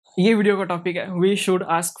ये वीडियो का टॉपिक है we should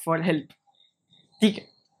ask for help. ठीक है,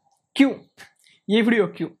 क्यों ये वीडियो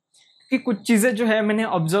क्यों? कि कुछ चीज़ें जो है मैंने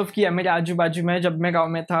ऑब्जर्व किया मेरे आजू बाजू में जब मैं गांव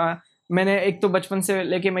में था। मैंने एक तो बचपन से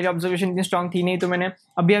लेके मेरी ऑब्जर्वेशन इतनी स्ट्रांग थी नहीं, तो मैंने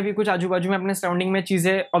अभी अभी कुछ आजू बाजू में अपने सराउंडिंग में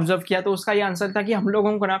चीज़ें ऑब्जर्व किया। तो उसका ये आंसर था कि हम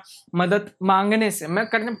लोगों को ना मदद मांगने से, मैं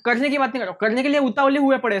करने की बात नहीं कर रहा हूँ, करने के लिए उतावले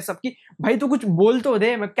हुए पड़े हैं सब कि भाई तू कुछ बोल तो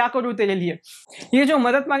दे, मैं क्या करूँ तेरे लिए। ये जो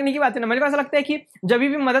मदद मांगने की बात है ना, मेरे को ऐसा लगता है कि जब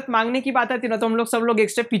भी मदद मांगने की बात आती है ना, तो हम लोग सब लोग एक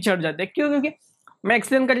स्टेप पीछे हट जाते हैं। क्यों? क्योंकि मैं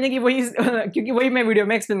एक्सप्लेन करने की वही क्योंकि वही मैं वीडियो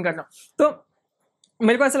में एक्सप्लेन कर रहा हूँ। तो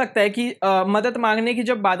मेरे को ऐसा लगता है कि मदद मांगने की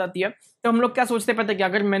जब बात आती है, तो हम लोग क्या सोचते हैं पता है कि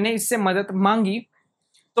अगर मैंने इससे मदद मांगी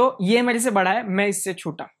तो ये मेरे से बड़ा है, मैं इससे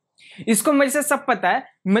छोटा, इसको मेरे से सब पता है,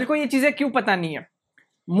 मेरे को ये चीजें क्यों पता नहीं है।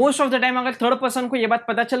 मोस्ट ऑफ द टाइम अगर थर्ड पर्सन को ये बात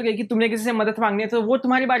पता चल गई कि तुमने किसी से मदद मांगनी है, तो वो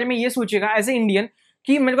तुम्हारे बारे में ये सोचेगा एज ए इंडियन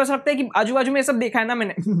कि मेरे को ऐसा लगता है कि आजू बाजू में ये सब देखा है ना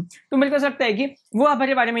मैंने तो मेरे को ऐसा लगता है कि वो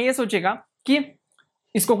हमारे बारे में ये सोचेगा कि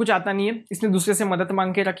इसको कुछ आता नहीं है, इसने दूसरे से मदद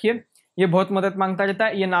मांग के रखी है, ये बहुत मदद मांगता रहता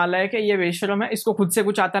है, ये नालायक है, ये बेशरम है, इसको खुद से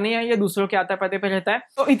कुछ आता नहीं है, ये दूसरों के आता पते पे रहता है।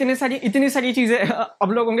 तो इतनी सारी चीजें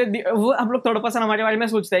अब लोग होंगे, वो अब लोग थोड़ा पर्सन हमारे बारे में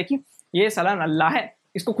सोचता है कि ये साला नल्ला है,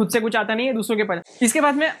 इसको खुद से कुछ आता नहीं है, दूसरों के पर। इसके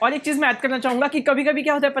बाद में और एक चीज मैं ऐड करना चाहूंगा कि कभी कभी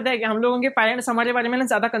क्या होता है पता है कि हम लोगों के पेरेंट्स हमारे बारे में ना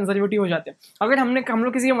ज्यादा कंजर्वेटिव हो जाते हैं। अगर हम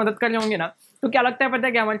लोग किसी की मदद कर रहे होंगे ना, तो क्या लगता है पता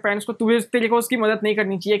है कि हमारे पेरेंट्स को तेरे को उसकी मदद नहीं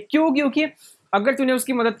करनी चाहिए। क्यों? क्योंकि अगर तूने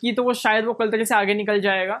उसकी मदद की तो वो शायद वो कल तेरे से आगे निकल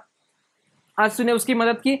जाएगा। आज तूने उसकी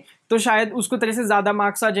मदद की तो शायद उसको तेरे से ज्यादा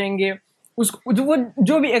मार्क्स आ जाएंगे, उसको वो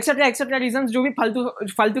जो भी एक्सेट्रा एक्सेट्रा रीजन, जो भी फालतू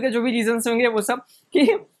फालतू के जो भी रीजन होंगे वो सब,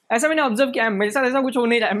 कि ऐसा मैंने ऑब्जर्व किया है, मेरे साथ ऐसा कुछ हो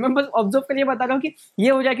नहीं रहा है, मैं बस ऑब्जर्व करके बता रहा हूँ कि ये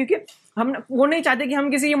हो जाए। क्योंकि हम वो नहीं चाहते कि हम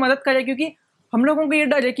किसी की मदद करें, क्योंकि हम लोगों को ये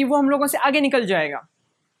डर है कि वो हम लोगों से आगे निकल जाएगा।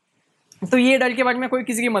 तो ये डर के बारे में कोई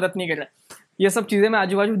किसी की मदद नहीं कर रहा। ये सब चीजें मैं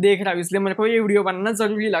आजू बाजू देख रहा हूँ, इसलिए मेरे को ये वीडियो बनाना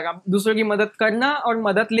जरूरी लगा। दूसरों की मदद करना और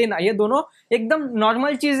मदद लेना ये दोनों एकदम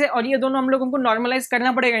नॉर्मल चीज है, और ये दोनों हम लोगों को नॉर्मलाइज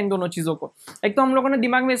करना पड़ेगा इन दोनों चीजों को। एक तो हम लोगों ने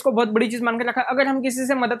दिमाग में इसको बहुत बड़ी चीज मान के रखा, अगर हम किसी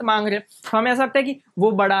से मदद मांग रहे तो हमें ऐसा लगता है कि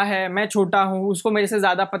वो बड़ा है, मैं छोटा हूँ, उसको मेरे से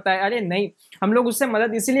ज्यादा पता है। अरे नहीं, हम लोग उससे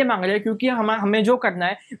मदद इसीलिए मांग रहे हैं क्योंकि हमें जो करना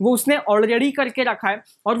है वो उसने ऑलरेडी करके रखा है,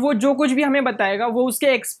 और वो जो कुछ भी हमें बताएगा वो उसके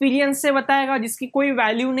एक्सपीरियंस से बताएगा, जिसकी कोई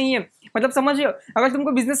वैल्यू नहीं है। मतलब समझ रहे हो, अगर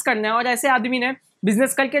तुमको बिजनेस करना है और ऐसे आदमी ने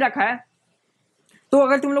बिजनेस करके रखा है, तो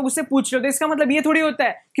अगर तुम लोग उससे पूछ रहे हो तो इसका मतलब ये थोड़ी होता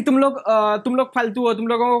है कि तुम लोग फालतू हो, तुम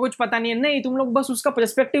लोगों को कुछ पता नहीं है। नहीं, तुम लोग बस उसका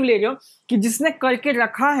पर्सपेक्टिव ले रहे हो कि जिसने करके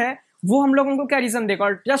रखा है वो हम लोगों को क्या रीजन देगा।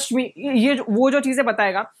 और ट्रस्ट मी, ये वो जो चीजें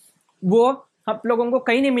बताएगा वो आप लोगों को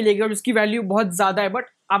कहीं नहीं मिलेगी, और उसकी वैल्यू बहुत ज्यादा है। बट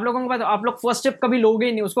आप लोगों को पता, आप लोग फर्स्ट स्टेप कभी लोगे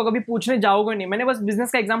ही नहीं, उसको कभी पूछने जाओगे नहीं। मैंने बस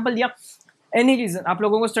बिजनेस का एग्जांपल दिया। एनी रीजन, आप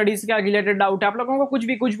लोगों को स्टडीज का रिलेटेड डाउट है, आप लोगों को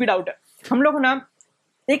कुछ भी डाउट है, हम लोग ना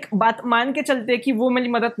एक बात मान के चलते हैं कि वो मेरी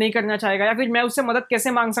मदद नहीं करना चाहेगा, या फिर मैं उससे मदद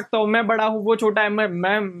कैसे मांग सकता हूँ, मैं बड़ा हूँ वो छोटा है,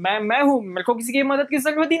 मैं हूँ, मेरे को किसी की मदद की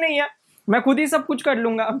जरूरत ही नहीं है, मैं खुद ही सब कुछ कर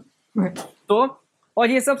लूंगा तो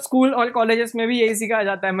और ये सब स्कूल और कॉलेजेस में भी यही सिखाया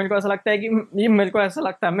जाता है। मेरे को ऐसा लगता है कि ये मेरे को ऐसा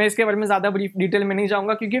लगता है, मैं इसके बारे में ज्यादा ब्रीफ डिटेल में नहीं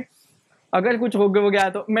जाऊंगा क्योंकि अगर कुछ हो गया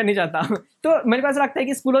तो मैं नहीं चाहता तो मेरे को ऐसा लगता है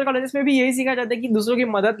कि स्कूल और कॉलेजेस में भी यही सिखाया जाता है कि दूसरों की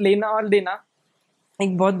मदद लेना और देना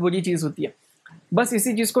एक बहुत बुरी चीज होती है। बस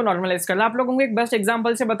इसी चीज को नॉर्मलाइज करना। आप लोगों को एक बेस्ट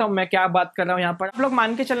एग्जांपल से बताऊं मैं क्या बात कर रहा हूं यहाँ पर। आप लोग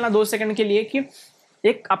मान के चलना 2 सेकंड के लिए कि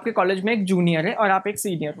एक आपके कॉलेज में एक जूनियर है और आप एक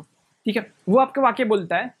सीनियर हो, ठीक है। वो आपके वाकई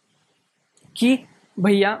बोलता है कि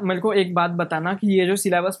भैया मेरे को एक बात बताना कि ये जो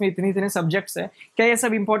सिलेबस में इतने इतने सब्जेक्ट्स है, क्या ये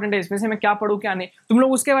सब इंपॉर्टेंट है, इसमें से मैं क्या पढ़ूं क्या नहीं। तुम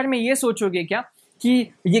लोग उसके बारे में ये सोचोगे क्या कि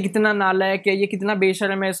ये कितना नालायक है, ये कितना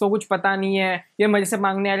बेशर्म है, इसको कुछ पता नहीं है, ये मेरे से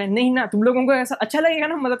मांगने आ रहे हैं। नहीं ना, तुम लोगों को ऐसा अच्छा लगेगा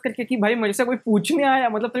ना मदद करके कि भाई मेरे से कोई पूछने आया,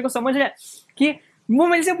 मतलब तेरे को समझ रहा है कि वो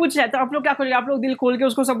मेरे से पूछ रहा है। तो आप लोग क्या करोगे, आप लोग दिल खोल के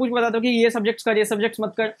उसको सब कुछ बता दो कि ये सब्जेक्ट्स कर, ये सब्जेक्ट्स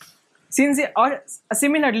मत कर। सिंसियर और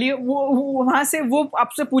सिमिलरली वो वहां से वो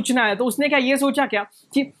आपसे पूछना है, तो उसने क्या ये सोचा क्या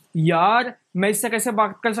कि यार मैं इससे कैसे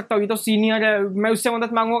बात कर सकता हूँ, ये तो सीनियर है, मैं उससे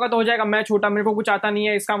मदद मांगूंगा तो हो जाएगा, मैं छोटा, मेरे को कुछ आता नहीं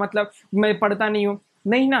है, इसका मतलब मैं पढ़ता नहीं हूँ।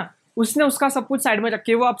 नहीं ना, उसने उसका सब कुछ साइड में रख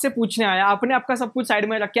के वो आपसे पूछने आया, आपने आपका सब कुछ साइड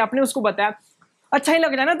में रख के आपने उसको बताया। अच्छा ही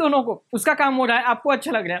लग रहा है ना, दोनों को उसका काम हो रहा है, आपको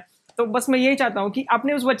अच्छा लग रहा है। तो बस मैं यही चाहता हूँ कि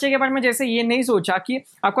आपने उस बच्चे के बारे में जैसे ये नहीं सोचा कि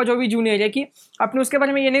आपका जो भी जूनियर है, कि आपने उसके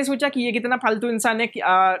बारे में ये नहीं सोचा कि ये कितना फालतू इंसान है, कि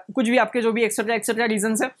कुछ भी आपके जो भी एक्सेट्रा एक्सेट्रा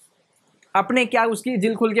रीजन है, आपने क्या उसकी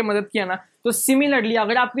दिल खोल के मदद किया ना। तो सिमिलरली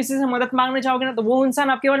अगर आप किसी से मदद मांगने चाहोगे ना, तो वो इंसान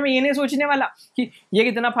आपके बारे में ये नहीं सोचने वाला कि ये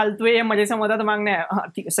कितना फालतू है, ये मजे से मदद मांगना है। हाँ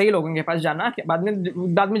ठीक है, सही लोगों के पास जाना, बाद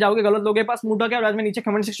में जाओगे गलत लोगों के पास, मुंह ढके और बाद में नीचे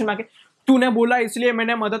कमेंट सेक्शन में आके तूने बोला इसलिए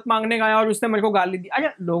मैंने मदद मांगने गया और उसने मेरे को गाली दी। अरे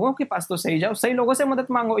लोगों के पास तो सही जाओ, सही लोगों से मदद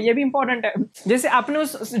मांगो, ये भी इंपॉर्टेंट है। जैसे आपने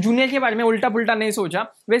उस जूनियर के बारे में उल्टा पुल्टा नहीं सोचा,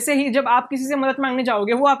 वैसे ही जब आप किसी से मदद मांगने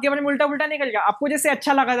जाओगे वो आपके बारे में उल्टा पुल्टा नहीं करेगा। आपको जैसे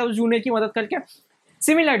अच्छा लगा था उस जूनियर की मदद करके,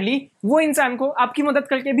 सिमिलरली वो इंसान को आपकी मदद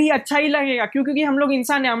करके भी अच्छा ही लगेगा, क्योंकि हम लोग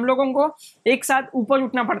इंसान हैं, हम लोगों को एक साथ ऊपर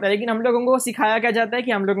उठना पड़ता है, लेकिन हम लोगों को सिखाया क्या जाता है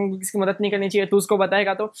कि हम लोगों को किसी की मदद नहीं करनी चाहिए। तो उसको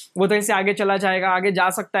बताएगा तो वो तरह से आगे चला जाएगा, आगे जा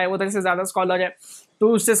सकता है, वो तरह से ज़्यादा स्कॉलर है, तो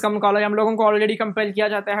उससे कम स्कॉलर, हम लोगों को ऑलरेडी कंपेयर किया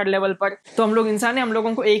जाता है हर लेवल पर। तो हम लोग इंसान हैं, हम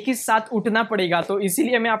लोगों को एक ही साथ उठना पड़ेगा। तो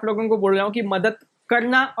इसीलिए मैं आप लोगों को बोल रहा हूँ कि मदद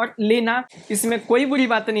करना और लेना, इसमें कोई बुरी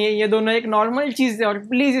बात नहीं है, ये दोनों एक नॉर्मल चीज़ है, और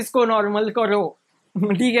प्लीज़ इसको नॉर्मल करो।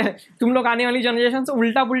 ठीक है, तुम लोग आने वाली जनरेशन से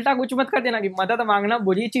उल्टा पुल्टा कुछ मत कर देना कि मदद मांगना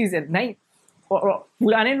बुरी चीज़ है, नहीं। और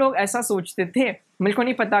पुराने लोग ऐसा सोचते थे, मेरे को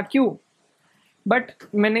नहीं पता क्यों, बट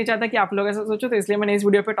मैं नहीं चाहता कि आप लोग ऐसा सोचो, तो इसलिए मैंने इस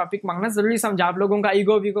वीडियो पे टॉपिक मांगना जरूरी समझा। आप लोगों का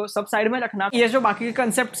ईगो वीगो सब साइड में रखना। ये जो बाकी के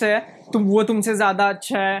कंसेप्ट है, वो तुमसे ज़्यादा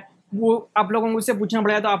अच्छा है, वो आप लोगों को उससे पूछना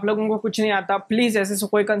पड़ेगा, तो आप लोगों को कुछ नहीं आता, प्लीज़ ऐसे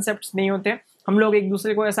कोई कंसेप्ट नहीं होते। हम लोग एक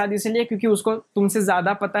दूसरे को ऐसा इसलिए क्योंकि उसको तुमसे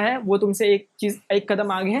ज़्यादा पता है, वो तुमसे एक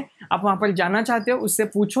कदम आगे है, आप वहाँ पर जाना चाहते हो, उससे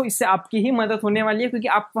पूछो, इससे आपकी ही मदद होने वाली है, क्योंकि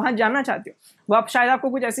आप वहाँ जाना चाहते हो। वो आप शायद आपको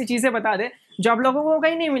कुछ ऐसी चीज़ें बता दे जो आप लोगों को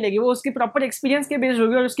कहीं नहीं मिलेगी, वो उसकी प्रॉपर एक्सपीरियंस के बेस्ड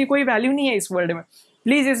होगी, और उसकी कोई वैल्यू नहीं है इस वर्ल्ड में।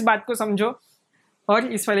 प्लीज़ इस बात को समझो। और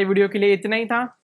इस वाले वीडियो के लिए इतना ही था।